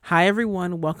Hi,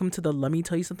 everyone. Welcome to the Let Me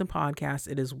Tell You Something podcast.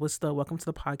 It is Wista. Welcome to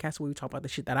the podcast where we talk about the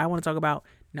shit that I want to talk about,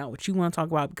 not what you want to talk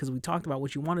about, because we talked about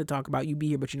what you want to talk about. You be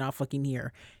here, but you're not fucking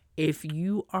here. If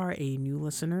you are a new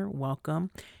listener,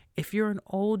 welcome. If you're an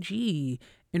OG,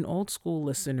 an old school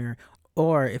listener,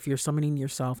 or if you're summoning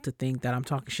yourself to think that I'm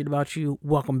talking shit about you,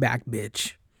 welcome back,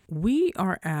 bitch. We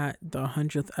are at the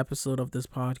 100th episode of this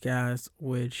podcast,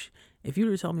 which, if you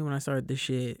were to tell me when I started this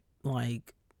shit,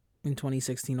 like, in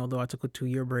 2016, although I took a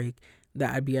 2-year break,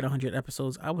 that I'd be at 100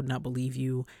 episodes, I would not believe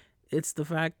you. It's the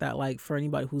fact that, like, for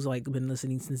anybody who's like been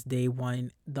listening since day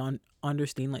one, don't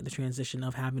understand like the transition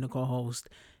of having a co-host,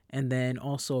 and then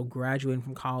also graduating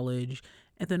from college,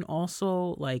 and then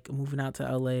also like moving out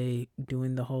to LA,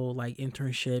 doing the whole like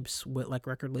internships with like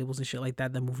record labels and shit like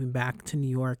that, then moving back to New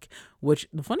York. Which,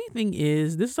 the funny thing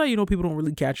is, this is how you know people don't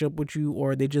really catch up with you,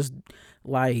 or they just,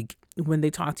 like, when they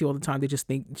talk to you all the time, they just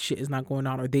think shit is not going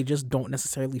on, or they just don't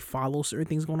necessarily follow certain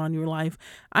things going on in your life.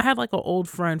 I had like an old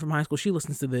friend from high school. She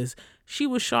listens to this. She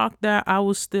was shocked that I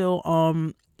was still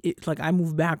like I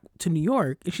moved back to New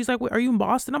York, and she's like, "Wait, are you in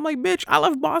Boston?" I'm like, "Bitch, I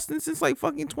left Boston since like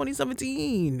fucking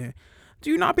 2017. Do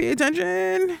you not pay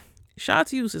attention?" Shout out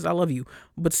to you, sis. I love you,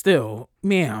 but still,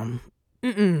 ma'am.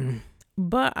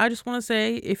 But I just want to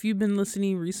say, if you've been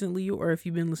listening recently, or if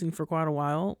you've been listening for quite a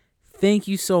while, thank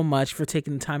you so much for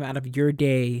taking the time out of your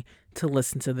day to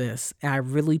listen to this. I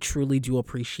really, truly do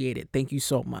appreciate it. Thank you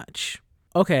so much.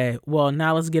 Okay, well,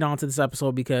 now let's get on to this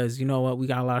episode, because you know what? We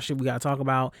got a lot of shit we got to talk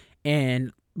about.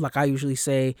 And like I usually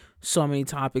say, so many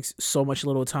topics, so much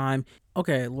little time.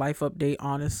 Okay, life update.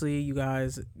 Honestly, you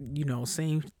guys,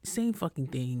 same fucking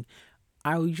thing.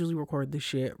 I usually record this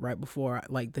shit right before,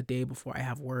 like the day before I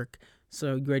have work.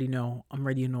 So you already know I'm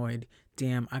already annoyed.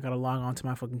 Damn, I gotta log on to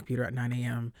my fucking computer at 9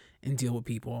 a.m. and deal with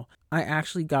people. I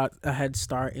actually got a head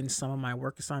start in some of my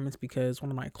work assignments because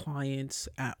one of my clients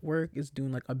at work is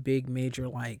doing like a big major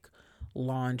like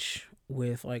launch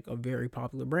with like a very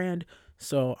popular brand.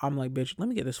 So I'm like, bitch, let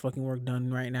me get this fucking work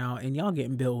done right now, and y'all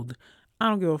getting billed. I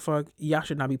don't give a fuck. Y'all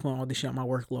should not be putting all this shit on my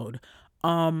workload.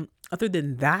 Other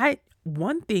than that,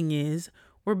 one thing is,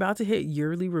 we're about to hit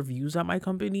yearly reviews at my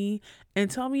company,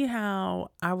 and tell me how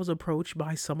I was approached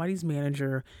by somebody's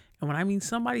manager. And when I mean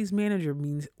somebody's manager,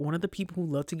 means one of the people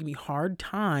who love to give me hard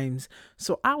times.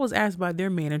 So I was asked by their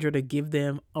manager to give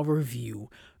them a review.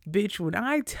 Bitch, when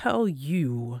I tell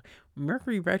you,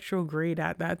 Mercury retrograde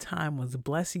at that time was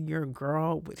blessing your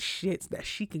girl with shits that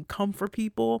she can come for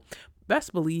people.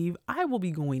 Best believe I will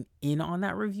be going in on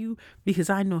that review, because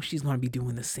I know she's going to be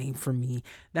doing the same for me.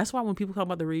 That's why when people talk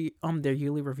about their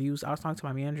yearly reviews, I was talking to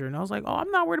my manager and I was like, "Oh,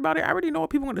 I'm not worried about it. I already know what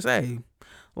people are going to say.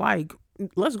 Like,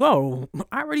 let's go.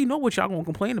 I already know what y'all going to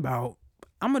complain about.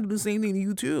 I'm going to do the same thing to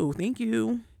you too. Thank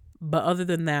you." But other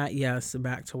than that, yes,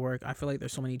 back to work. I feel like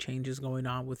there's so many changes going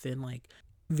on within like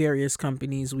various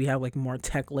companies. We have like more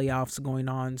tech layoffs going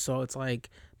on, so it's like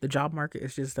the job market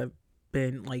is just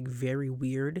been like very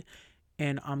weird.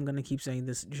 And I'm going to keep saying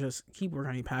this, just keep working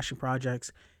on your passion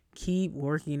projects. Keep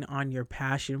working on your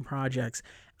passion projects.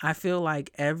 I feel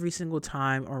like every single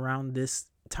time around this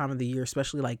time of the year,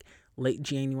 especially like late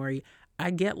January, I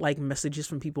get like messages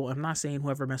from people. I'm not saying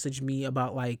whoever messaged me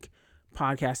about like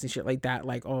podcasts and shit like that,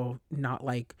 like, oh, not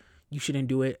like you shouldn't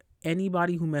do it.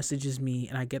 Anybody who messages me,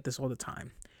 and I get this all the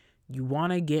time, you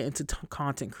want to get into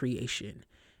content creation.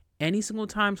 Any single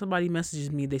time somebody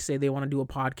messages me, they say they want to do a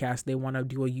podcast, they want to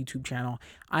do a YouTube channel,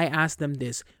 I ask them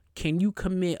this: can you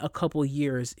commit a couple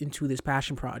years into this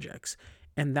passion projects?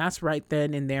 And that's right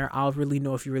then and there, I'll really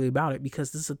know if you're really about it,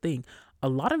 because this is the thing. A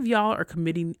lot of y'all are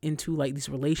committing into like these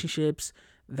relationships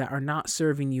that are not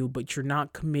serving you, but you're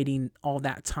not committing all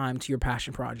that time to your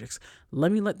passion projects.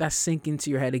 Let me let that sink into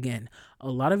your head again.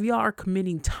 A lot of y'all are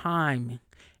committing time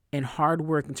and hard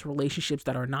work into relationships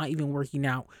that are not even working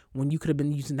out, when you could have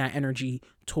been using that energy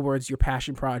towards your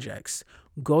passion projects.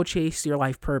 Go chase your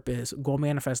life purpose. Go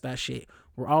manifest that shit.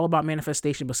 We're all about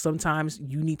manifestation, but sometimes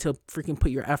you need to freaking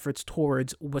put your efforts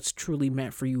towards what's truly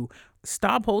meant for you.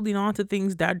 Stop holding on to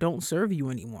things that don't serve you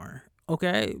anymore.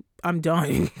 Okay? I'm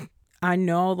done. I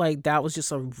know like that was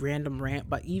just a random rant,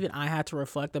 but even I had to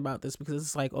reflect about this, because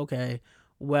it's like, okay,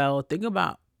 well, think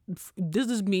about this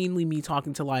is mainly me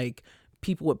talking to like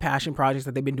people with passion projects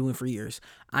that they've been doing for years.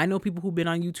 I know people who've been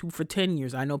on YouTube for 10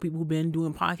 years. I know people who've been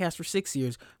doing podcasts for 6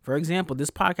 years. For example,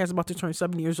 this podcast is about to turn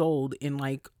 7 years old in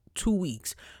like 2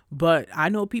 weeks. But I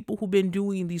know people who've been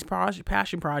doing these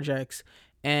passion projects.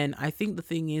 And I think the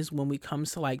thing is, when it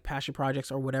comes to like passion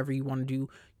projects or whatever you want to do,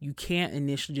 you can't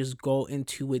initially just go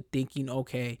into it thinking,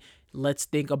 okay, Let's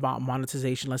think about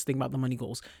monetization. Let's think about the money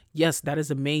goals. Yes, that is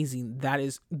amazing. That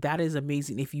is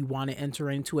amazing if you want to enter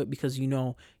into it, because you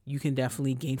know you can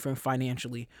definitely gain from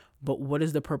financially. But what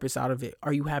is the purpose out of it?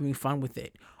 Are you having fun with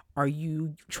it? Are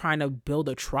you trying to build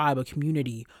a tribe, a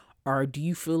community? Or do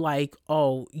you feel like,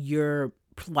 oh, your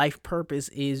life purpose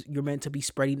is you're meant to be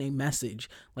spreading a message?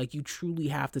 Like, you truly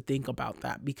have to think about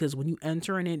that, because when you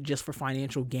enter in it just for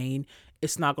financial gain,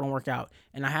 it's not going to work out.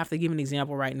 And I have to give an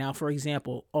example right now. For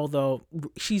example, although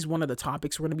she's one of the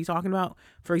topics we're going to be talking about,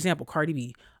 for example, Cardi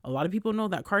B. A lot of people know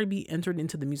that Cardi B entered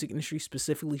into the music industry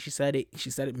specifically. She said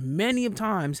it many of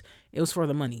times. It was for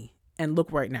the money. And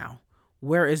look right now.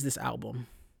 Where is this album?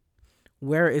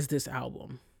 Where is this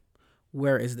album?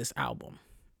 Where is this album?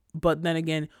 But then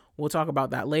again, we'll talk about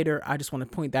that later. I just want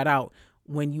to point that out.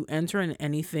 When you enter in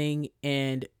anything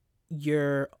and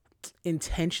your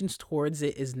intentions towards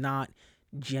it is not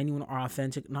genuine or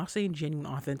authentic, not saying genuine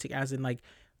authentic as in like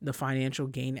the financial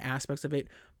gain aspects of it,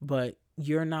 but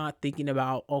you're not thinking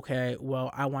about, okay,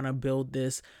 well, I want to build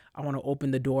this. I want to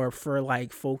open the door for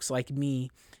like folks like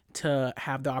me to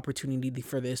have the opportunity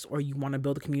for this, or you want to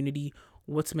build a community.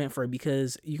 What's meant for it?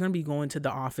 Because you're going to be going to the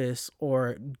office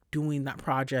or doing that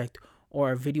project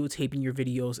or videotaping your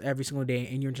videos every single day,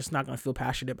 and you're just not going to feel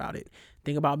passionate about it.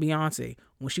 Think about Beyonce.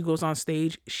 When she goes on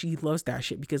stage, she loves that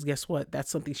shit, because guess what? That's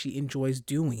something she enjoys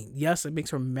doing. Yes, it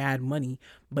makes her mad money,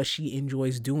 but she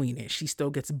enjoys doing it. She still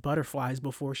gets butterflies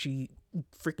before she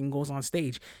freaking goes on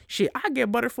stage. Shit, I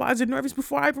get butterflies and nervous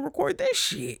before I even record this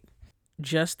shit.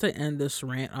 Just to end this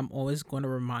rant, I'm always going to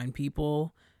remind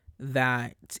people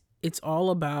that it's all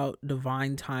about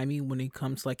divine timing when it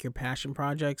comes to like your passion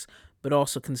projects, but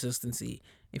also consistency.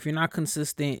 If you're not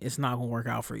consistent, it's not going to work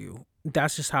out for you.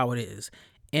 That's just how it is.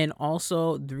 And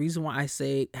also, the reason why I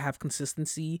say have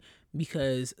consistency,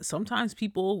 because sometimes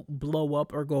people blow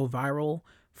up or go viral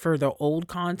for their old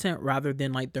content rather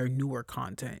than like their newer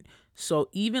content. So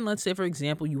even, let's say, for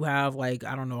example, you have like,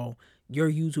 I don't know, you're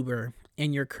a YouTuber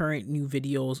and your current new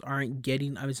videos aren't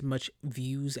getting as much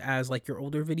views as like your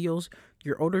older videos.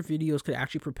 Your older videos could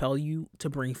actually propel you to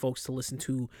bring folks to listen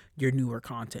to your newer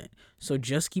content. So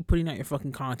just keep putting out your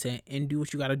fucking content and do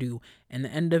what you got to do. And the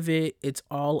end of it, it's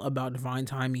all about divine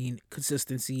timing,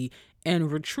 consistency, and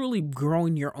we're truly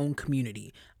growing your own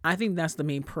community. I think that's the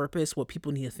main purpose, what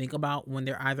people need to think about when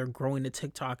they're either growing a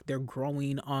TikTok, they're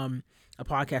growing a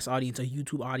podcast audience, a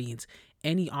YouTube audience,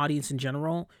 any audience in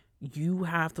general. You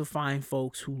have to find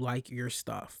folks who like your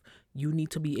stuff. You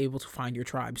need to be able to find your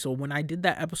tribe. So when I did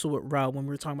that episode with Rob, when we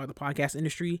were talking about the podcast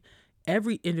industry,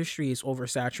 every industry is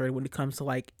oversaturated when it comes to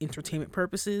like entertainment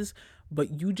purposes,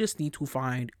 but you just need to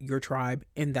find your tribe,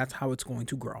 and that's how it's going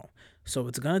to grow. So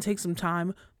it's going to take some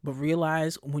time, but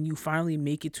realize when you finally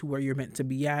make it to where you're meant to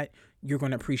be at, you're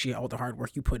going to appreciate all the hard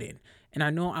work you put in. And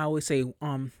I know I always say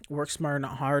work smarter,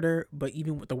 not harder, but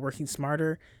even with the working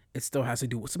smarter, it still has to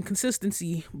do with some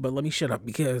consistency. But let me shut up,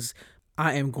 because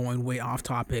I am going way off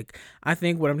topic. I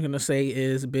think what I'm going to say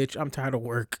is, bitch, I'm tired of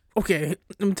work. Okay,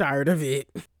 I'm tired of it.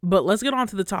 But let's get on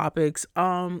to the topics.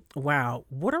 Wow,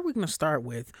 what are we going to start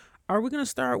with? Are we going to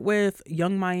start with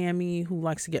Young Miami, who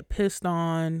likes to get pissed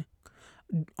on?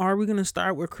 Are we going to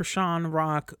start with Krishan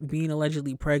Rock being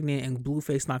allegedly pregnant and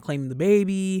Blueface not claiming the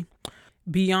baby?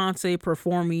 Beyonce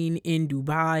performing in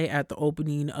Dubai at the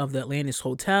opening of the Atlantis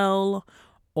Hotel?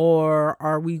 Or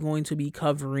are we going to be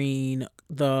covering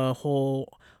the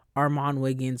whole Armand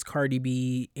Wiggins, Cardi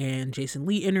B, and Jason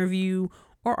Lee interview?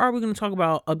 Or are we going to talk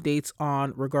about updates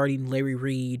on regarding Larry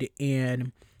Reid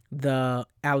and the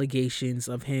allegations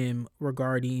of him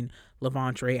regarding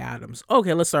Levante Adams?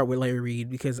 Okay, let's start with Larry Reid,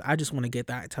 because I just want to get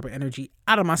that type of energy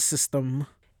out of my system.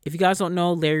 If you guys don't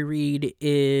know, Larry Reid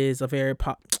is a very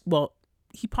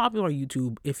he popular on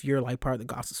YouTube if you're like part of the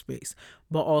gossip space,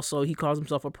 but also he calls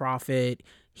himself a prophet.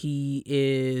 He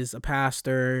is a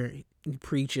pastor. He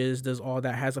preaches, does all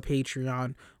that, has a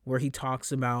Patreon where he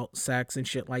talks about sex and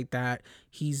shit like that.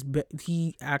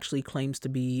 He actually claims to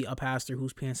be a pastor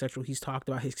who's pansexual. He's talked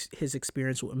about his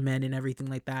experience with men and everything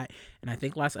like that. And I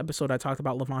think last episode I talked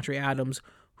about Levante Adams,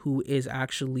 who is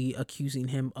actually accusing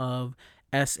him of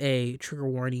trigger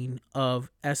warning, of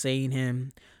SAing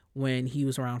him when he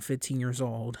was around 15 years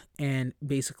old, and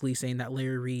basically saying that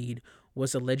Larry Reid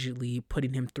was allegedly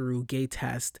putting him through gay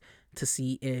tests to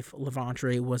see if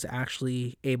Levante was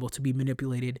actually able to be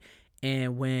manipulated.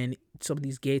 And when some of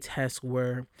these gay tests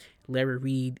were Larry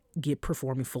Reid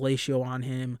performing fellatio on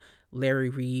him, Larry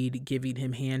Reid giving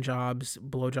him hand jobs,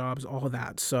 blowjobs, all of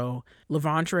that. So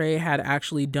Levante had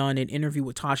actually done an interview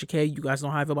with Tasha K. You guys know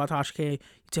how I feel about Tasha K. You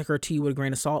take her tea with a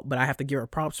grain of salt, but I have to give her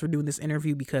props for doing this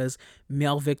interview, because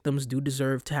male victims do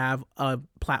deserve to have a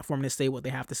platform to say what they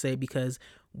have to say, because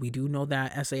We do know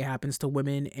that SA happens to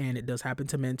women and it does happen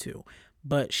to men too.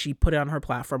 But she put it on her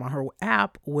platform, on her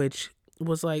app, which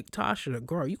was like, Tasha,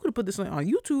 girl, you could have put this on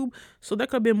YouTube so there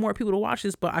could have been more people to watch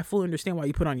this, but I fully understand why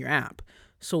you put it on your app.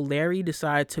 So Larry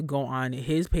decided to go on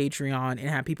his Patreon and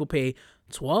have people pay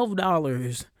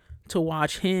 $12 to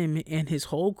watch him and his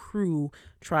whole crew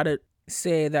try to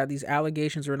say that these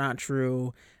allegations were not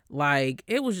true. Like,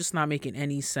 it was just not making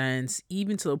any sense,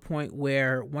 even to the point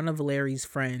where one of Larry's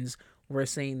friends were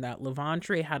saying that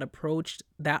Levante had approached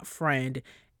that friend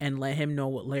and let him know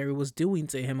what Larry was doing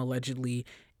to him, allegedly.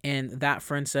 And that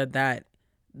friend said that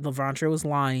Levante was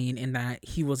lying and that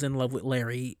he was in love with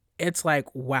Larry. It's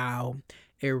like, wow.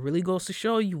 It really goes to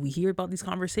show you, we hear about these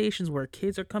conversations where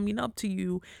kids are coming up to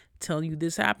you, telling you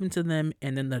this happened to them,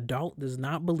 and then the adult does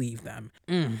not believe them.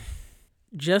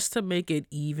 Just to make it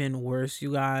even worse,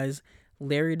 you guys,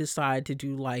 Larry decided to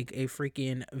do like a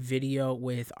freaking video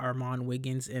with Armand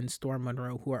Wiggins and Storm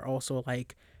Monroe, who are also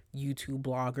like YouTube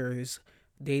bloggers.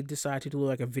 They decided to do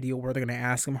like a video where they're going to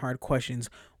ask him hard questions,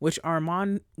 which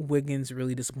Armand Wiggins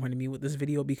really disappointed me with this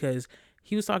video because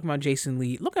he was talking about Jason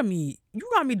Lee. Look at me. You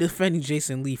got me defending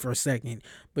Jason Lee for a second,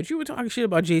 but you were talking shit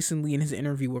about Jason Lee in his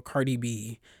interview with Cardi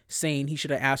B, saying he should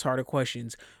have asked harder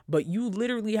questions. But you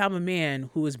literally have a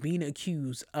man who is being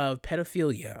accused of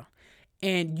pedophilia,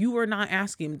 and you are not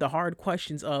asking the hard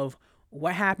questions of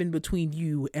what happened between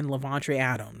you and Levante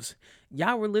Adams.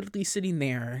 Y'all were literally sitting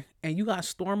there and you got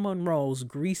Storm Monroe's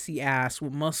greasy ass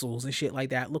with muscles and shit like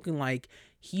that, looking like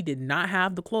he did not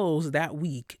have the clothes that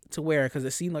week to wear because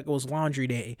it seemed like it was laundry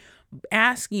day,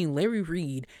 asking Larry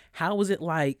Reid how was it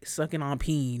like sucking on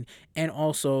peen and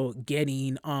also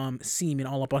getting semen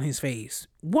all up on his face.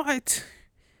 What?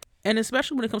 And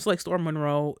especially when it comes to like Storm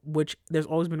Monroe, which there's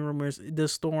always been rumors,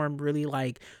 does Storm really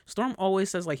like, Storm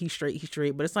always says like he's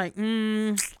straight, but it's like,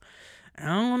 I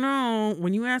don't know.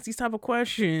 When you ask these type of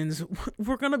questions,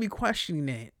 we're going to be questioning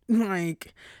it.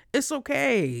 Like, it's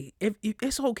okay. If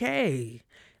it's okay.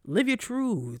 Live your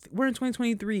truth. We're in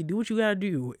 2023. Do what you got to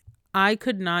do. I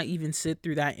could not even sit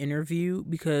through that interview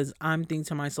because I'm thinking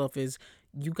to myself is,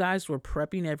 you guys were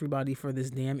prepping everybody for this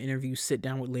damn interview, sit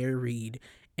down with Larry Reid,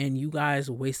 and you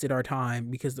guys wasted our time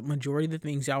because the majority of the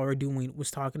things y'all were doing was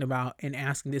talking about and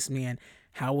asking this man,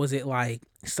 how was it like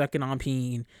sucking on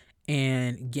peen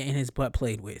and getting his butt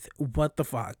played with? What the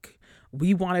fuck?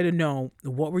 We wanted to know,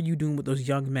 what were you doing with those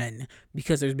young men?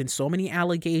 Because there's been so many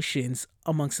allegations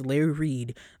amongst Larry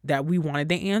Reid that we wanted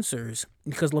the answers.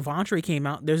 Because Levante came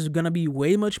out, there's going to be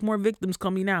way much more victims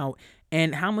coming out.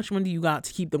 And how much money do you got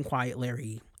to keep them quiet,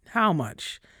 Larry? How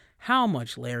much? How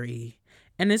much, Larry?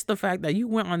 And it's the fact that you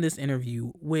went on this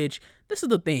interview, which, this is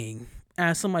the thing,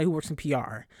 as somebody who works in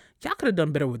PR, y'all could have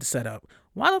done better with the setup.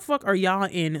 Why the fuck are y'all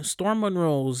in Storm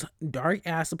Monroe's dark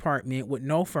ass apartment with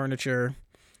no furniture?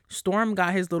 Storm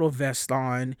got his little vest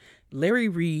on. Larry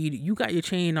Reid, you got your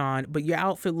chain on, but your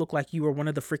outfit looked like you were one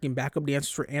of the freaking backup dancers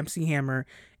for MC Hammer.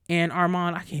 And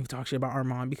Armand, I can't even talk shit about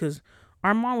Armand because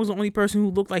Armand was the only person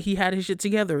who looked like he had his shit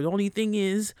together. The only thing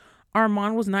is,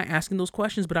 Armand was not asking those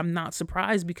questions, but I'm not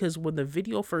surprised because when the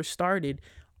video first started,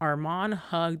 Armand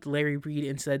hugged Larry Reid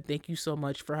and said, thank you so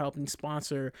much for helping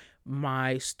sponsor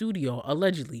my studio,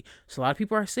 allegedly. So a lot of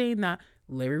people are saying that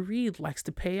Larry Reid likes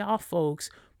to pay off folks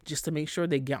just to make sure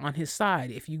they get on his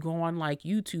side. If you go on like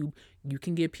YouTube, you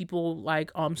can get people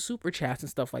like super chats and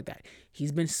stuff like that.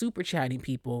 He's been super chatting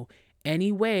people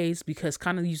anyways because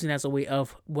kind of using it as a way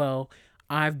of, well,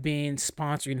 I've been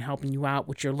sponsoring and helping you out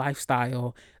with your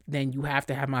lifestyle, then you have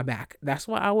to have my back. That's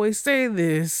why I always say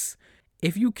this.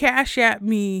 If you cash at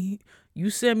me,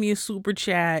 you send me a super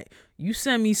chat, you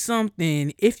send me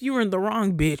something. If you're in the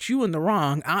wrong, bitch, you in the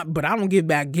wrong. But I don't give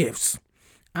back gifts.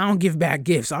 I'm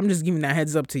just giving that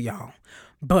heads up to y'all.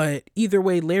 But either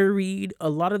way, Larry Reid, a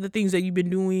lot of the things that you've been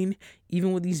doing,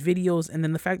 even with these videos, and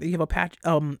then the fact that you have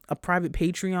a private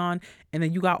Patreon, and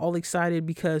then you got all excited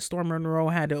because Storm Monroe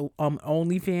had a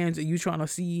OnlyFans, and you trying to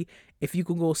see if you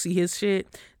can go see his shit,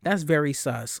 that's very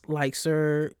sus. Like,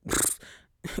 sir,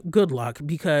 good luck,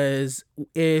 because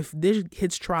if this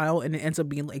hits trial and it ends up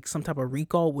being like some type of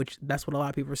recall, which that's what a lot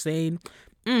of people are saying,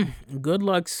 good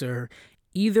luck, sir.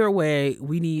 Either way,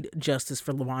 we need justice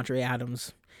for Levante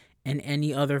Adams and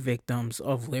any other victims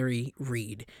of Larry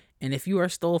Reid. And if you are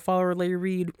still a follower of Larry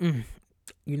Reid,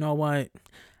 you know what?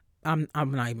 I'm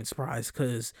not even surprised,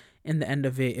 because in the end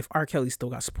of it, if R. Kelly still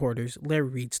got supporters, Larry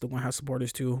Reid still gonna have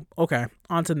supporters too. Okay,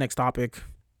 on to the next topic.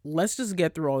 Let's just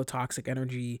get through all the toxic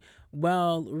energy.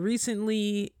 Well,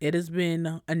 recently it has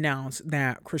been announced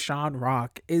that Chrisean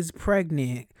Rock is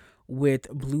pregnant with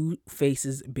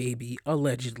Blueface's baby,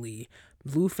 allegedly.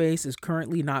 Blueface is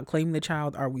currently not claiming the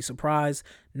child. Are we surprised?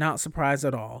 Not surprised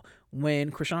at all.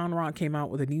 When Krishan Rock came out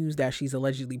with the news that she's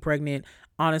allegedly pregnant,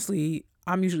 honestly,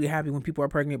 I'm usually happy when people are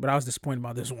pregnant, but I was disappointed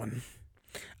about this one.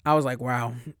 I was like,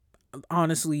 wow,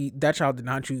 honestly, that child did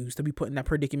not choose to be put in that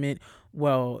predicament.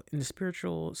 Well, in the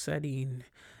spiritual setting,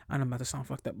 I know I'm about to sound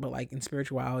fucked up, but like in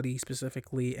spirituality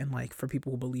specifically, and like for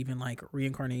people who believe in like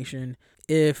reincarnation,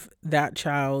 if that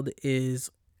child is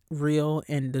real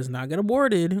and does not get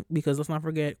aborted, because let's not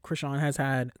forget, Krishan has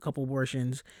had a couple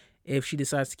abortions. If she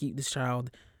decides to keep this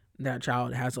child, that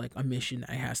child has like a mission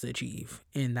that it has to achieve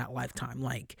in that lifetime.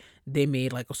 Like they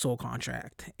made like a soul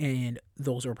contract, and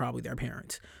those are probably their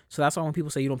parents. So that's why when people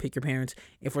say you don't pick your parents,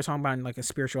 if we're talking about like a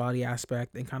spirituality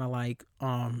aspect and kind of like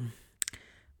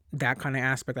that kind of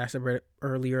aspect I said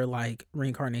earlier, like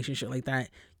reincarnation shit like that,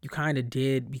 you kind of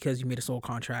did because you made a soul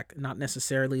contract, not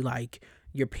necessarily like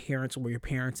your parents were your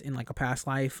parents in like a past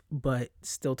life, but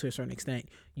still to a certain extent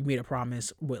you made a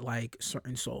promise with like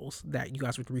certain souls that you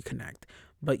guys would reconnect.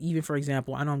 But even for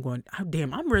example, I know I'm going, oh,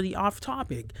 damn, I'm really off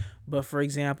topic, but for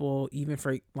example, even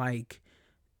for like,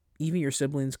 even your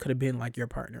siblings could have been like your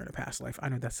partner in a past life. I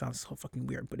know that sounds so fucking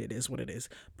weird, but it is what it is.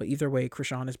 But either way,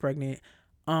 Krishan is pregnant.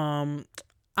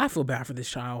 I feel bad for this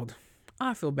child.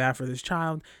 I feel bad for this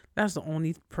child. That's the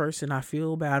only person I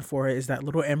feel bad for is that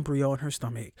little embryo in her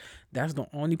stomach. That's the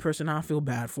only person I feel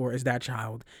bad for is that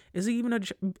child. Is it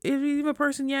even a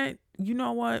person yet? You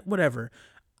know what? Whatever.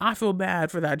 I feel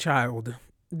bad for that child.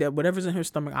 That whatever's in her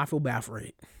stomach, I feel bad for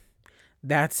it.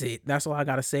 That's it. That's all I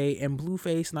gotta say. And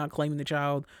Blueface not claiming the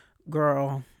child,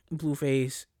 girl.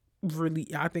 Blueface, really,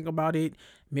 I think about it,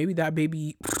 maybe that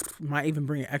baby might even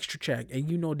bring an extra check,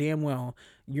 and you know damn well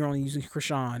you're only using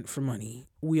Krishan for money.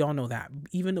 We all know that.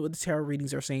 Even though the tarot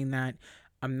readings are saying that,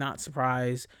 I'm not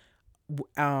surprised.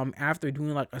 After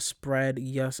doing like a spread,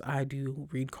 yes, I do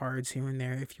read cards here and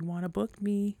there. If you want to book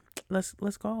me, let's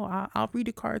go. I'll read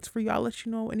the cards for you. I'll let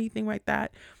you know anything like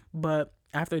that. But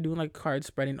after doing like card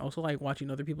spreading, also like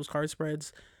watching other people's card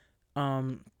spreads,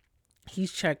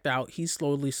 he's checked out. He's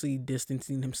slowly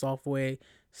distancing himself away.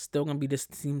 Still gonna be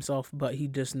distancing himself, but he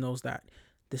just knows that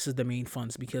this is the main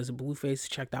funds because Blueface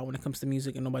checked out when it comes to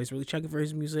music, and nobody's really checking for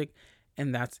his music,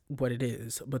 and that's what it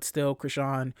is. But still,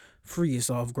 Krishan, free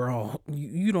yourself, girl.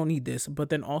 You don't need this. But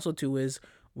then also too is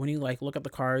when you like look at the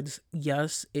cards,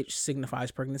 yes, it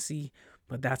signifies pregnancy,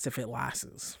 but that's if it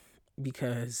lasts.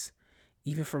 Because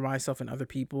even for myself and other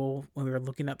people, when we were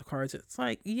looking at the cards, it's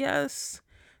like, yes,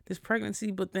 this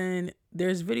pregnancy, but then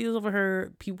there's videos of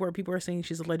her where people are saying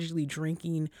she's allegedly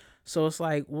drinking. So it's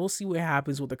like, we'll see what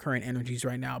happens with the current energies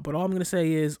right now. But all I'm gonna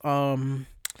say is I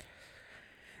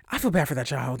feel bad for that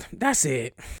child. That's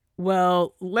it.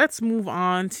 Well, let's move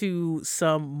on to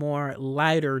some more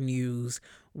lighter news.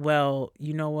 Well,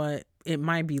 you know what? It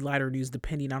might be lighter news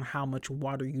depending on how much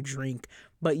water you drink.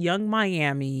 But Young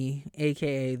Miami,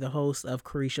 aka the host of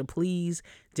Carisha Please,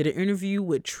 did an interview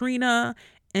with Trina,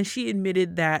 and she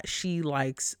admitted that she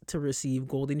likes to receive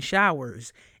golden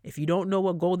showers. If you don't know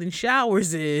what golden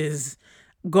showers is,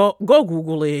 go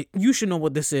Google it. You should know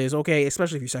what this is, okay?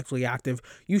 Especially if you're sexually active,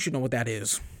 you should know what that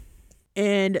is.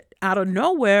 And out of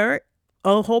nowhere,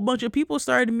 a whole bunch of people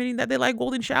started admitting that they like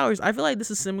golden showers. I feel like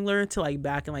this is similar to like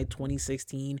back in like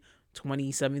 2016,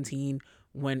 2017,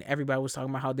 when everybody was talking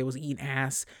about how they was eating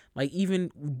ass. Like even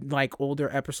like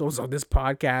older episodes of this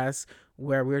podcast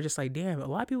where we were just like, damn, a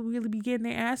lot of people really be getting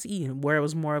their ass eaten, where it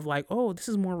was more of like, oh, this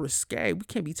is more risque. We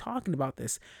can't be talking about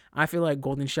this. I feel like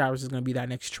golden showers is going to be that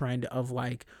next trend of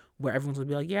like where everyone's going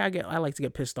to be like, yeah, I like to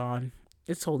get pissed on.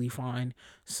 It's totally fine.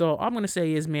 So all I'm going to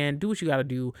say is, man, do what you got to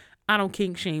do. I don't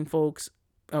kink shame folks.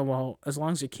 Well, as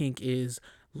long as your kink is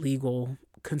legal,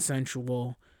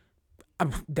 consensual,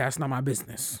 that's not my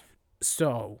business.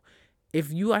 So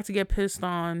if you like to get pissed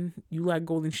on, you like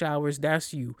golden showers,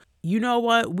 that's you. You know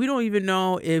what? We don't even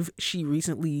know if she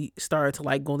recently started to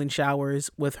like golden showers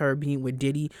with her being with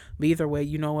Diddy. But either way,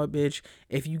 you know what, bitch?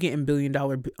 If you getting $1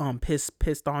 billion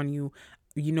pissed on you,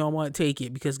 you know what? Take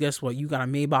it, because guess what? You got a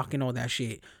Maybach and all that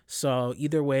shit. So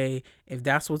either way, if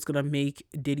that's what's gonna make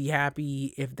Diddy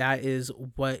happy, if that is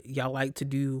what y'all like to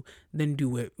do, then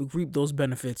do it. Reap those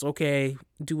benefits, okay?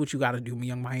 Do what you gotta do,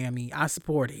 Young Miami. I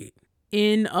support it.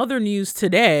 In other news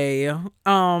today,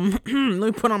 let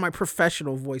me put on my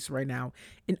professional voice right now.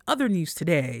 In other news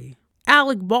today,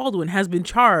 Alec Baldwin has been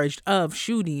charged of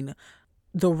shooting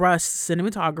the Rust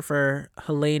cinematographer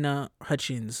Helena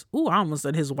Hutchins. Ooh, I almost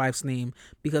said his wife's name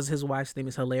because his wife's name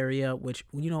is Hilaria, which,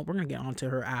 you know, we're going to get onto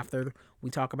her after we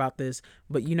talk about this.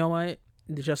 But you know what?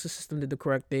 The justice system did the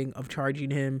correct thing of charging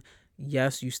him.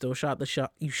 Yes, you still shot the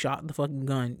shot. You shot the fucking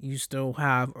gun. You still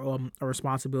have a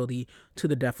responsibility to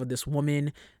the death of this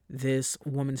woman. This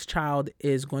woman's child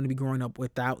is going to be growing up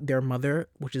without their mother,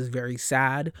 which is very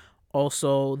sad.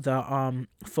 Also, the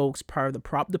folks part of the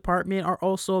prop department are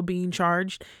also being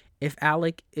charged. If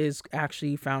Alec is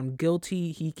actually found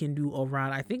guilty, he can do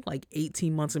around, I think, like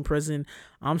 18 months in prison.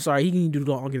 I'm sorry, he can do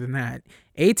longer than that.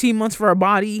 18 months for a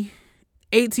body,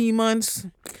 18 months.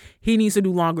 He needs to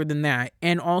do longer than that.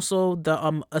 And also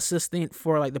the assistant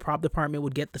for like the prop department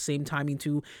would get the same timing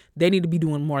too. They need to be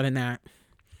doing more than that.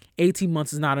 18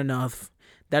 months is not enough.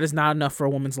 That is not enough for a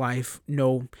woman's life.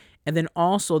 No. And then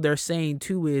also they're saying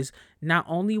too is not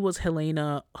only was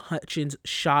Helena Hutchins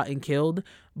shot and killed,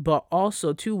 but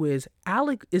also too is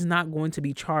Alec is not going to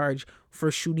be charged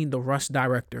for shooting the Rust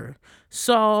director.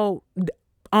 So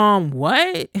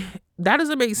what? That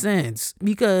doesn't make sense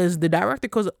because the director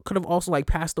could have also like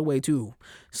passed away too.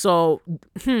 So,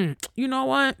 you know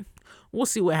what? We'll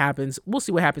see what happens. We'll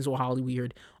see what happens with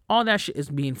Hollyweird. All that shit is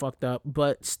being fucked up,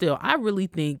 but still, I really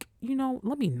think,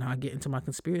 let me not get into my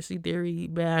conspiracy theory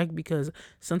bag because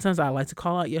sometimes I like to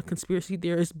call out your conspiracy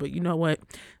theorists, but you know what?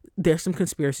 There's some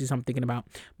conspiracies I'm thinking about.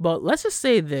 But let's just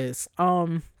say this.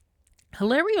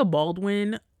 Hilaria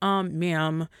Baldwin,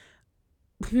 ma'am,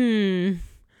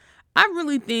 I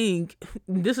really think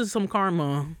this is some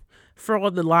karma for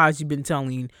all the lies you've been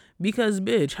telling. Because,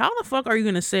 bitch, how the fuck are you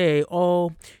gonna say,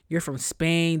 oh, you're from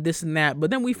Spain, this and that, but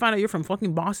then we find out you're from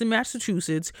fucking Boston,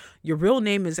 Massachusetts. Your real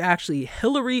name is actually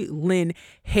Hillary Lynn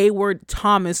Hayward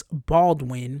Thomas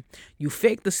Baldwin. You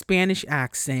fake the Spanish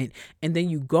accent, and then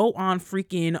you go on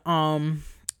freaking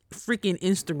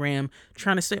Instagram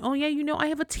trying to say, oh yeah, I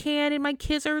have a tan and my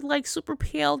kids are like super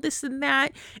pale, this and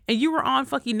that, and you were on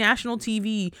fucking national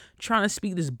TV trying to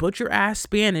speak this butcher ass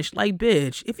Spanish. Like,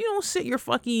 bitch, if you don't sit your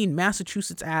fucking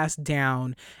Massachusetts ass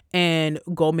down and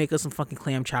go make us some fucking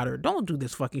clam chowder, don't do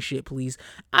this fucking shit, please.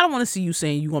 I don't want to see you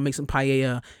saying you gonna make some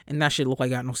paella and that shit look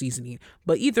like got no seasoning.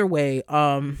 But either way,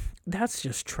 that's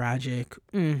just tragic.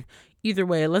 Either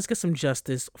way, let's get some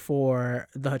justice for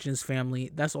the Hutchins family.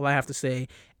 That's all I have to say.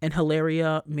 And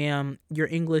Hilaria, ma'am, you're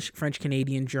English, French,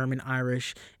 Canadian, German,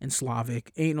 Irish, and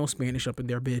Slavic. Ain't no Spanish up in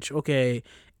there, bitch. Okay,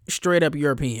 straight up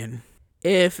European.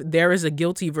 If there is a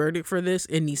guilty verdict for this,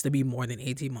 it needs to be more than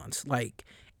 18 months. Like,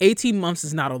 18 months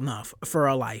is not enough for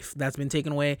a life that's been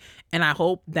taken away. And I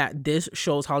hope that this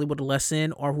shows Hollywood a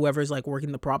lesson, or whoever's like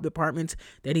working the prop departments,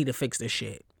 they need to fix this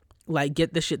shit. Like,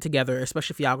 get this shit together,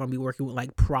 especially if y'all gonna be working with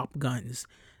like prop guns.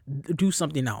 Do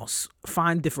something else.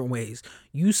 Find different ways.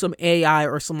 Use some AI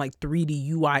or some like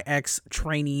 3D UIX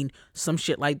training, some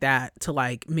shit like that to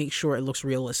like make sure it looks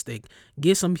realistic.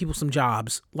 Give some people some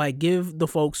jobs. Like, give the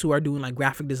folks who are doing like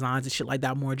graphic designs and shit like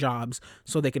that more jobs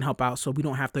so they can help out, so we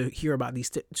don't have to hear about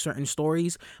these certain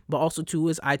stories. But also too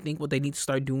is I think what they need to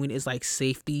start doing is like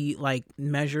safety like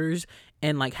measures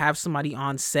and like have somebody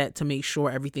on set to make sure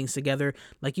everything's together.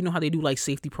 Like, you know how they do like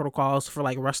safety protocols for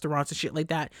like restaurants and shit like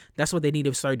that? That's what they need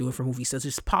to start doing for movie sets.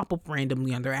 Just pop up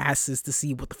randomly on their asses to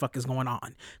see what the fuck is going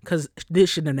on, because this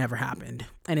should have never happened,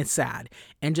 and it's sad.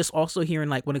 And just also hearing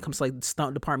like when it comes to like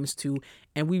stunt departments too,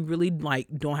 and we really like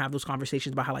don't have those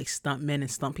conversations about how like stunt men and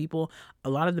stunt people, a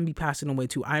lot of them be passing away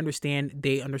too. I understand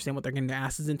they understand what they're getting their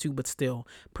asses into, but still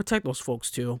protect those folks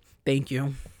too. Thank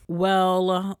you.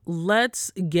 Well,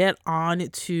 let's get on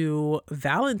to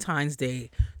Valentine's Day.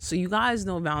 So you guys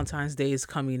know Valentine's Day is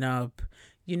coming up.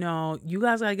 You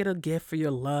guys gotta get a gift for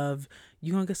your love.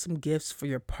 You're gonna get some gifts for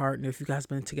your partner if you guys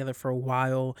been together for a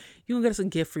while. You're gonna get some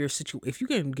gift for your situation. If you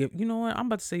can give, you know what? I'm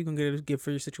about to say you're gonna get a gift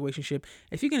for your situationship.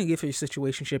 If you're gonna give for your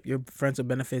situationship, your friends with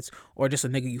benefits, or just a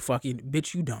nigga you fucking,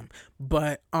 bitch, you dumb.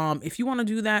 But if you wanna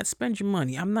do that, spend your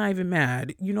money. I'm not even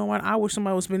mad. You know what? I wish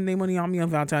somebody would spend their money on me on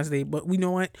Valentine's Day, but you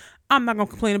know what? I'm not gonna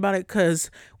complain about it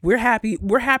because we're happy.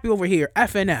 We're happy over here.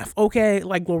 FNF, okay?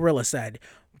 Like Glorilla said.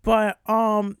 But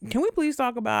can we please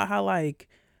talk about how like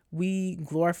we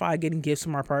glorify getting gifts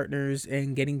from our partners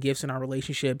and getting gifts in our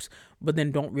relationships, but then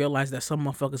don't realize that some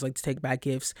motherfuckers like to take back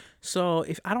gifts. So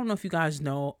I don't know if you guys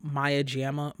know Maya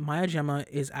Jama. Maya Jama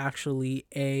is actually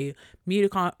a media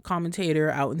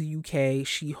commentator out in the UK.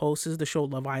 She hosts the show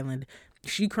Love Island.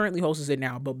 She currently hosts it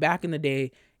now, but back in the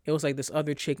day, it was like this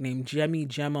other chick named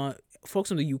Gemma.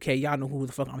 Folks in the UK, y'all know who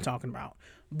the fuck I'm talking about.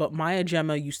 But Maya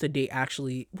Jama used to date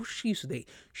actually, what she used to date?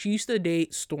 She used to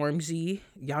date Stormzy.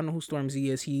 Y'all know who Stormzy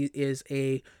is. He is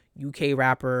a UK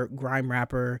rapper, grime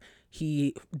rapper.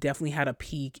 He definitely had a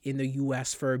peak in the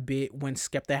US for a bit when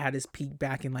Skepta had his peak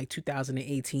back in like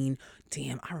 2018.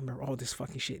 Damn, I remember all this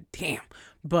fucking shit. Damn.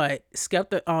 But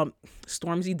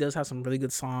Stormzy does have some really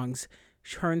good songs.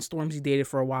 Her and Stormzy dated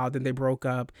for a while, then they broke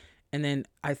up. And then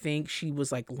I think she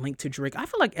was like linked to Drake. I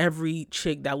feel like every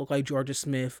chick that looked like Georgia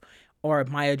Smith or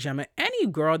Maya Jama, any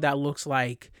girl that looks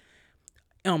like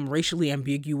racially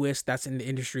ambiguous that's in the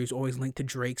industry is always linked to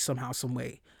Drake somehow, some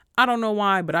way. I don't know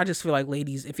why, but I just feel like,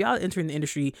 ladies, if y'all entering the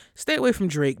industry, stay away from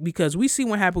Drake, because we see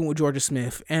what happened with Georgia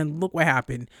Smith, and look what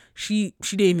happened. She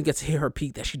didn't even get to hit her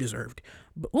peak that she deserved.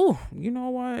 But you know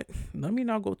what? Let me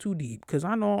not go too deep, because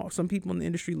I know some people in the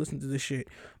industry listen to this shit.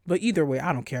 But either way,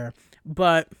 I don't care.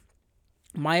 But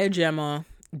Maya Jama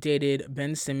dated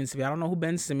Ben Simmons. If y'all don't know who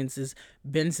Ben Simmons is,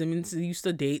 Ben Simmons used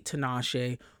to date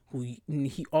Tinashe, who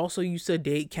he also used to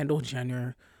date Kendall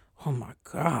Jenner. Oh my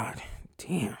God,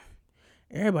 damn.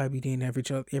 Everybody be dating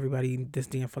everybody in this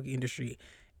damn fucking industry.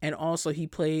 And also he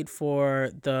played for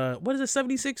the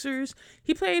 76ers?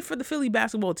 He played for the Philly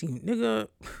basketball team. Nigga,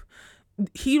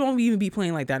 he don't even be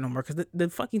playing like that no more, because the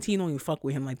fucking team don't even fuck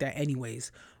with him like that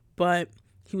anyways. But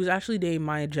he was actually dating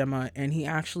Maya Jama, and they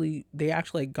actually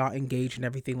like got engaged and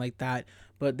everything like that.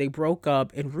 But they broke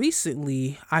up, and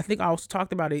recently, I think I also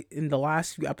talked about it in the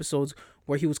last few episodes,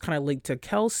 where he was kind of linked to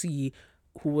Kelsey,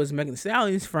 who was Megan Thee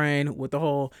Stallion's friend, with the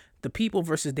whole the People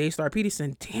versus Daystar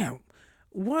Peterson. Damn,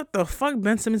 what the fuck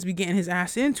Ben Simmons be getting his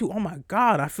ass into? Oh my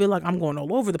God, I feel like I'm going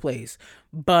all over the place.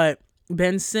 But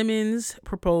Ben Simmons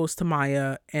proposed to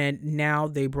Maya, and now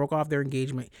they broke off their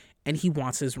engagement, and he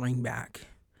wants his ring back.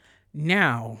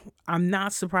 Now, I'm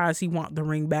not surprised he want the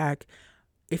ring back.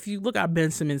 If you look at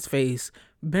Ben Simmons' face,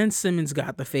 Ben Simmons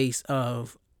got the face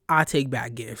of, I take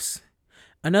back gifts.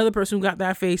 Another person who got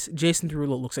that face, Jason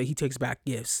Derulo, looks like he takes back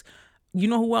gifts. You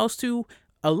know who else too?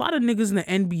 A lot of niggas in the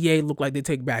NBA look like they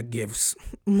take back gifts.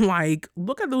 Like,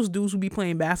 look at those dudes who be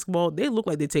playing basketball. They look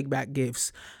like they take back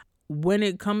gifts. When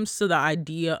it comes to the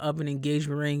idea of an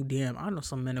engagement ring, damn, I know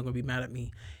some men are going to be mad at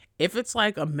me. If it's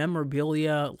like a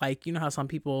memorabilia, like, you know how some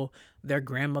people, their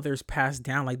grandmothers passed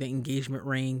down like the engagement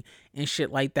ring and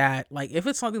shit like that. Like, if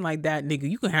it's something like that, nigga,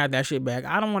 you can have that shit back.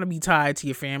 I don't want to be tied to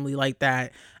your family like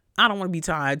that. I don't want to be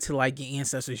tied to like your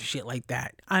ancestors and shit like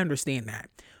that. I understand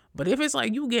that. But if it's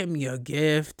like you get me a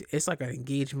gift, it's like an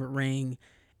engagement ring,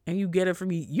 and you get it for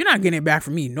me, you're not getting it back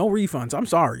from me. No refunds. I'm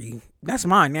sorry. That's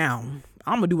mine now.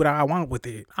 I'm gonna do what I want with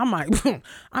it. I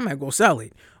might go sell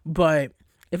it. But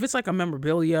if it's like a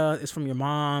memorabilia, it's from your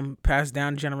mom, passed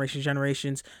down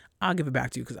generations, I'll give it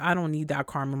back to you, because I don't need that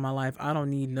karma in my life. I don't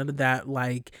need none of that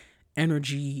like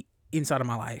energy inside of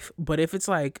my life. But if it's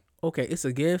like, okay, it's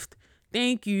a gift,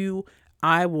 thank you,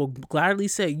 I will gladly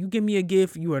say, you give me a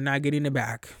gift, you are not getting it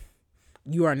back.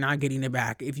 You are not getting it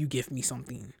back if you gift me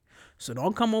something. So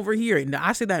don't come over here. And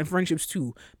I say that in friendships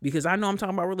too, because I know I'm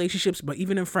talking about relationships, but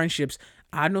even in friendships,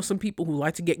 I know some people who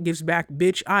like to get gifts back.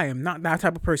 Bitch, I am not that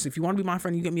type of person. If you want to be my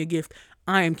friend, you get me a gift,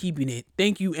 I am keeping it.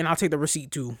 Thank you. And I'll take the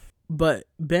receipt too. But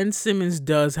Ben Simmons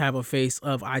does have a face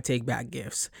of, I take back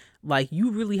gifts. Like, you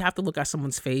really have to look at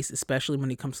someone's face, especially when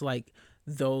it comes to like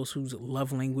those whose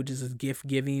love languages is gift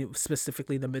giving,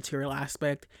 specifically the material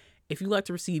aspect. If you like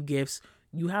to receive gifts,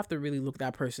 you have to really look at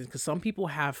that person, because some people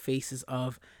have faces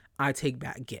of, I take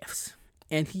back gifts,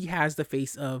 and he has the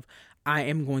face of, I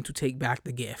am going to take back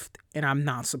the gift. And I'm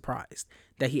not surprised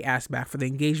that he asked back for the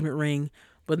engagement ring.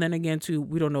 But then again too,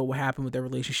 we don't know what happened with their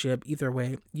relationship. Either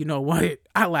way, you know what?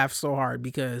 I laughed so hard,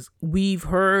 because we've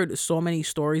heard so many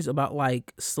stories about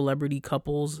like celebrity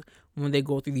couples when they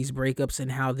go through these breakups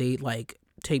and how they like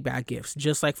take back gifts.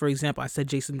 Just like, for example, I said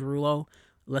Jason Derulo.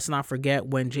 Let's not forget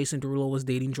when Jason Derulo was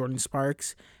dating Jordan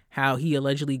Sparks, how he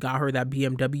allegedly got her that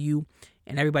BMW,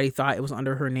 and everybody thought it was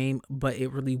under her name, but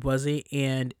it really wasn't,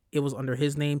 and it was under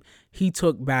his name. He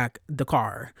took back the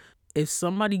car. If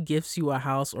somebody gifts you a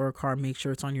house or a car, make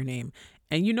sure it's on your name.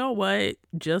 And you know what?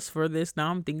 Just for this,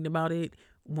 now I'm thinking about it.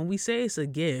 When we say it's a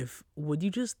gift, would you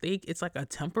just think it's like a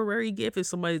temporary gift if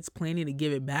somebody's planning to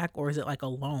give it back, or is it like a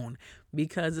loan?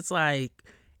 Because it's like,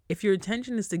 if your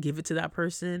intention is to give it to that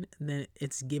person, then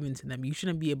it's given to them. You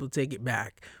shouldn't be able to take it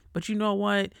back. But you know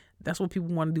what? That's what people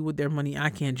want to do with their money. I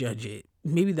can't judge it.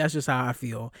 Maybe that's just how I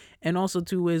feel. And also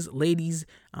too is, ladies,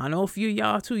 I know a few of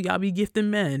y'all too, y'all be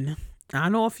gifting men. I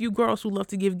know a few girls who love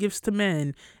to give gifts to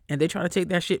men, and they try to take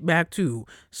that shit back too.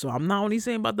 So I'm not only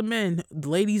saying about the men. The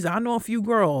ladies, I know a few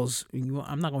girls.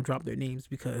 I'm not going to drop their names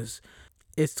because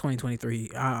it's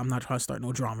 2023. I'm not trying to start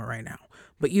no drama right now.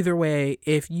 But either way,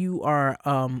 if you are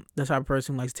the type of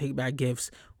person who likes to take back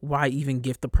gifts, why even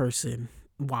gift the person?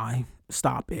 Why?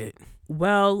 Stop it.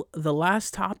 Well, the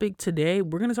last topic today,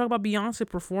 we're going to talk about Beyonce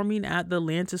performing at the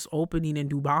Atlantis opening in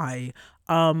Dubai.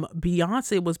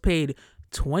 Beyonce was paid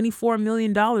 $24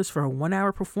 million for a 1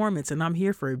 hour performance, and I'm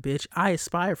here for it, bitch. I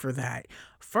aspire for that.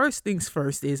 First things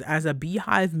first is, as a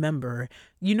Beehive member,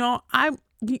 I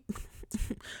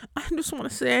just want to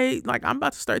say, like, I'm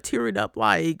about to start tearing up.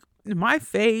 Like, my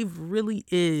fave really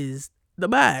is the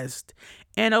best.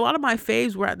 And a lot of my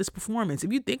faves were at this performance.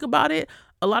 If you think about it,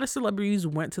 a lot of celebrities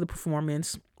went to the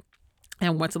performance.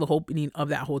 and went to the opening of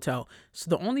that hotel. So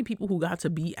the only people who got to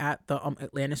be at the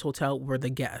Atlantis hotel were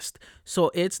the guests.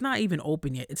 So it's not even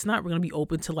open yet. It's not going to be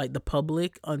open to like the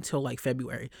public until like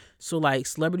February. So like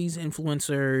celebrities,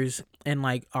 influencers, and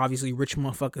like obviously rich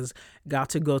motherfuckers got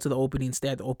to go to the opening, stay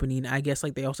at the opening. I guess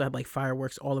like they also had like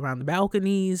fireworks all around the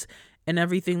balconies and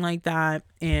everything like that.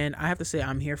 And I have to say,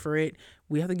 I'm here for it.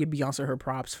 We have to give Beyonce her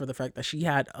props for the fact that she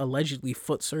had allegedly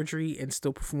foot surgery and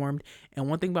still performed. And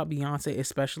one thing about Beyonce,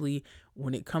 especially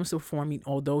when it comes to performing,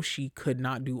 although she could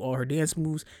not do all her dance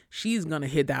moves, she's gonna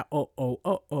hit that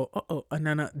and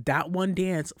then that one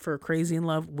dance for Crazy in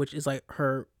Love, which is like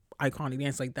her iconic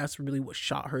dance. Like that's really what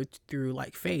shot her through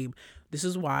like fame. This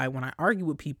is why when I argue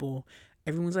with people,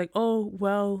 everyone's like, oh,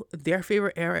 well, their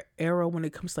favorite era when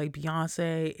it comes to like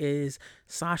Beyonce is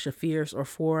Sasha Fierce or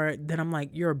Ford. Then I'm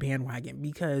like, you're a bandwagon,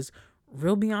 because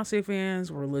real Beyonce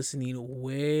fans were listening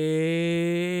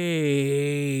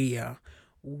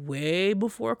way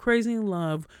before Crazy in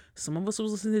Love. Some of us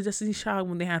was listening to Destiny's Child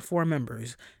when they had 4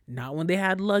 members, not when they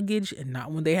had Luggage and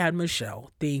not when they had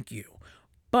Michelle. Thank you.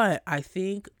 But I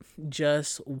think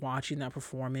just watching that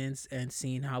performance and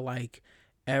seeing how like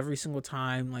every single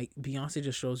time, like Beyonce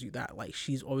just shows you that like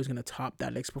she's always gonna top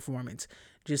that next performance.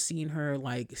 Just seeing her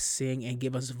like sing and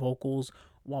give us vocals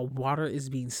while water is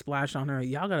being splashed on her,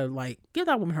 y'all gotta like give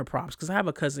that woman her props. Because I have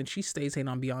a cousin, she stays hating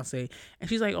on Beyonce, and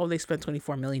she's like, oh, they spent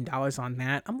 $24 million on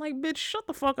that. I'm like, bitch, shut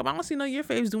the fuck up. I don't see none of your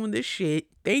faves doing this shit.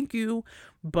 Thank you.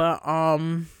 But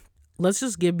let's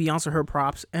just give Beyonce her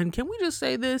props. And can we just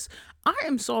say this? I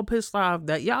am so pissed off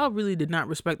that y'all really did not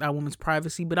respect that woman's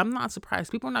privacy, but I'm not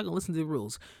surprised. People are not gonna listen to the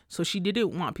rules. So she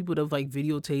didn't want people to like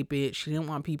videotape it. She didn't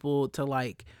want people to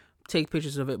like take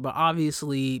pictures of it, but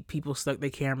obviously people stuck their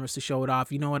cameras to show it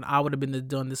off. You know what? I would have been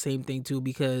done the same thing too,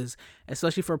 because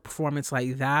especially for a performance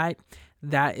like that,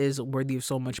 that is worthy of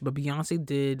so much. But Beyonce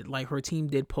did, like, her team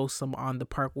did post some on the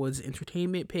Parkwoods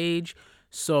Entertainment page,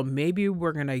 so maybe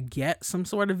we're gonna get some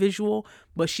sort of visual.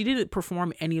 But she didn't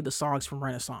perform any of the songs from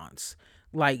Renaissance.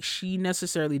 Like, she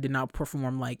necessarily did not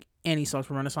perform like any songs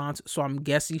from Renaissance, so I'm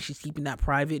guessing she's keeping that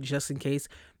private just in case,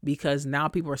 because now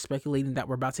people are speculating that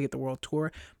we're about to get the world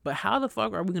tour. But how the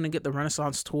fuck are we gonna get the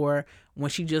Renaissance tour when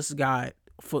she just got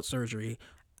foot surgery?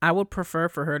 I would prefer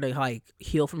for her to like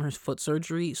heal from her foot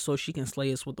surgery so she can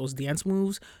slay us with those dance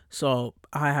moves. So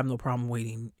I have no problem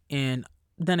waiting. And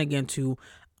then again too,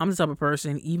 I'm the type of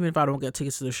person, even if I don't get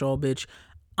tickets to the show, bitch,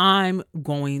 I'm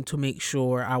going to make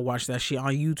sure I watch that shit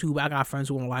on YouTube. I got friends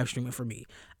who want to live stream it for me.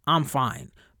 I'm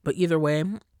fine. But either way,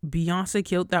 Beyonce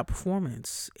killed that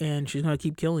performance, and she's going to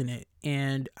keep killing it.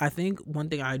 And I think one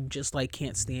thing I just like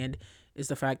can't stand is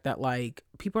the fact that like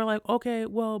people are like, okay,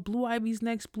 well, Blue Ivy's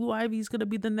next. Blue Ivy's going to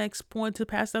be the next point to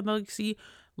pass that legacy.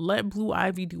 Let Blue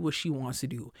Ivy do what she wants to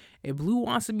do. If Blue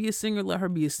wants to be a singer, let her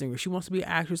be a singer. She wants to be an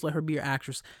actress, let her be an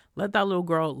actress. Let that little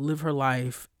girl live her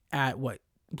life at what?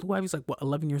 Blue Ivy's like, what,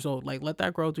 11 years old? Like, let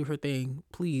that girl do her thing.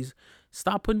 Please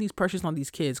stop putting these pressures on these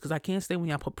kids, because I can't stand when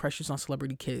y'all put pressures on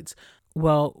celebrity kids.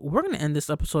 Well, we're going to end this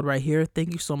episode right here.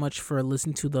 Thank you so much for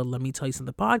listening to the Let Me Tell You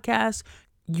Something podcast.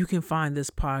 You can find this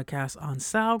podcast on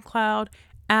SoundCloud,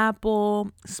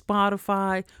 Apple,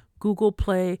 Spotify, Google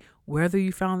Play. Wherever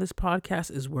you found this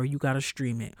podcast is where you got to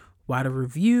stream it. Write a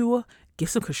review, give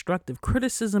some constructive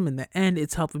criticism. In the end,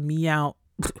 it's helping me out.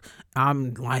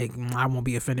 I'm like, I won't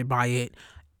be offended by it.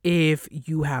 If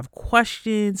you have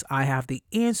questions, I have the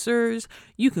answers.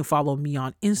 You can follow me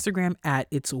on Instagram at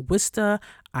itswista,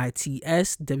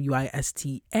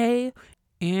 ITSWISTA.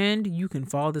 And you can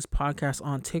follow this podcast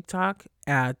on TikTok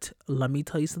at Let Me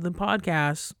Tell You Something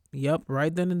Podcast. Yep,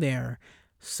 right then and there.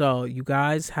 So you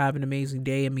guys have an amazing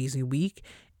day, amazing week.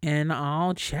 And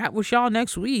I'll chat with y'all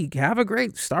next week. Have a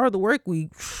great start of the work week.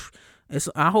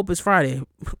 I hope it's Friday.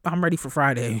 I'm ready for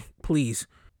Friday. Please.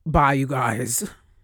 Bye, you guys.